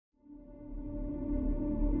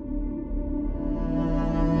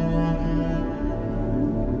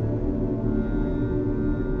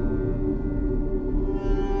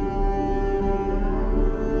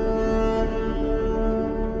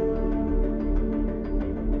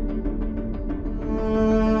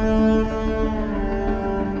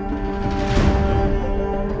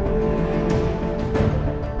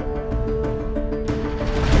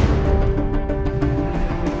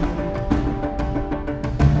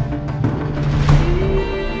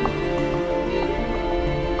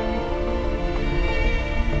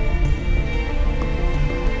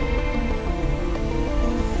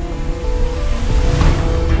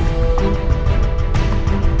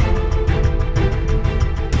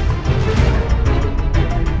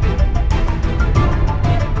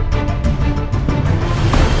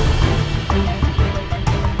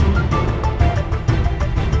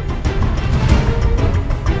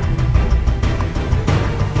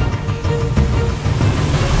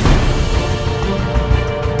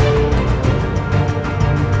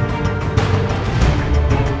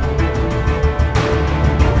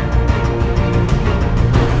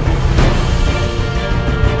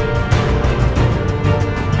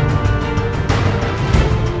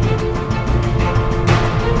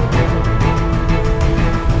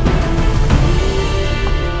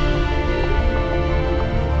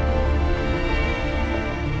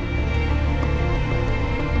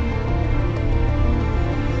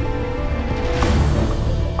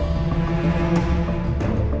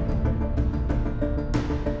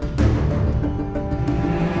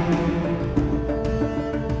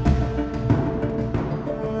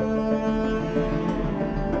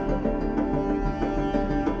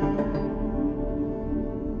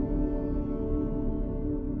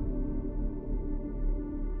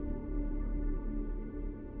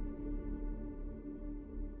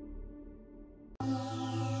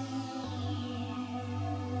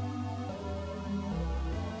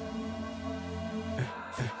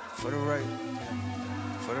For the record,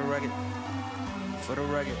 for the record, for the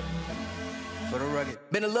record, for the record.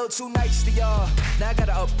 Been a little too nice to y'all. Now I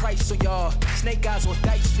gotta up price on y'all. Snake eyes on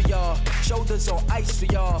dice for y'all. Shoulders on ice for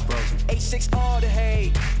y'all. 8-6 all the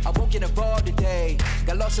hate. I won't get involved today.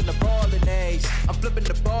 Got lost in the ball and A's. I'm flipping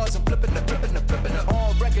the bars. I'm flipping the.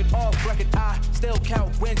 On record, off record. I still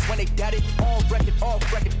count wins when they doubt it. On record,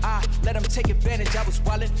 off record. I let them take advantage. I was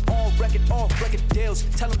wildin'. On record, off record deals.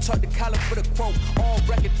 Tell them talk to Colin for the quote. On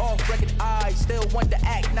record, off record. I still want the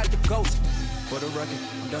act, not the ghost. For the record,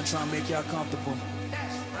 I'm done trying to make y'all comfortable.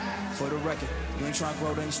 For the record, you ain't trying to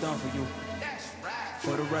grow, then it's done for you.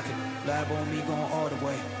 For the record, lab on me going all the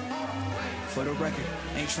way. For the record,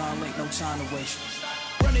 ain't trying to link, no time to waste.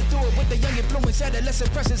 Running through it with the young influence,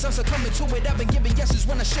 adolescent presence, I'm succumbing to it. I've been giving yeses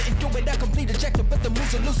when I shouldn't do it. I complete ejected, but the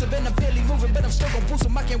moves elusive, and I'm barely moving, but I'm still gon' boost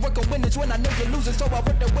them. I can't work on winners when I know you're losing, so I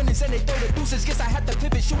work the winners and they throw the deuces. Guess I have to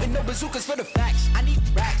pivot, shooting no bazookas for the facts. I need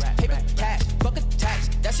racks, paper cash, fuck a tax,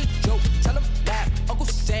 that's a joke. Tell them laugh, Uncle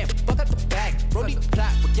Sam, fuck out the bag. Brody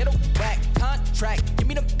plot, but get a whack. Contract, give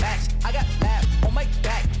me the max. I got lab on my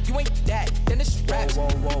back. You ain't that, then it's raps. Whoa,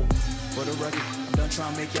 whoa, whoa. For the record, I'm done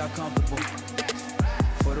trying to make y'all comfortable.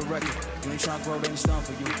 For the record, you ain't trying to grow, then it's done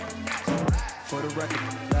for you. For the record,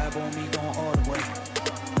 lab on me going all the way.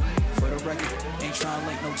 For the record, ain't trying to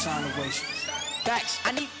link, no time to waste. Facts,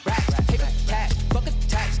 I need racks, paper cash, fuck a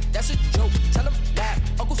tax, that's a joke. Tell them laugh,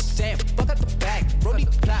 Uncle Sam, fuck out the bag. Brody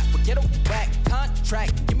plot, but get a whack.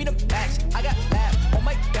 Contract, give me the max. I got lab on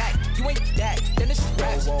my back. You ain't that, then it's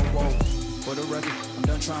raps. Whoa, whoa, whoa. For the record, I'm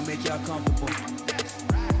done trying to make y'all comfortable.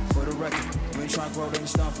 For the record, you ain't trying to grow, then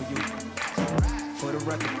it's done for you. For the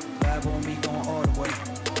record, lab on me going all the way.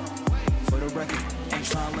 For the record, ain't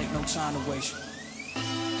trying to link, no time to waste.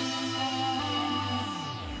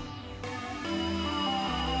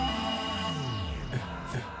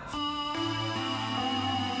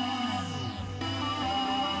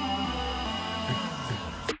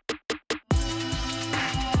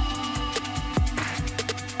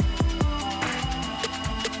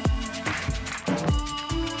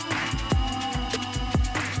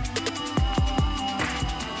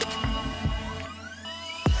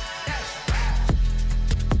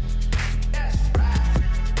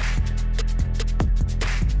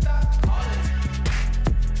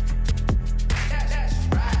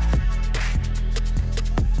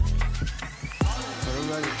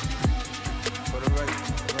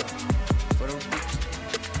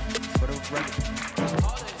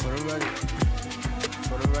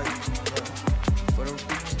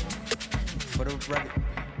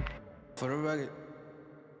 For the record.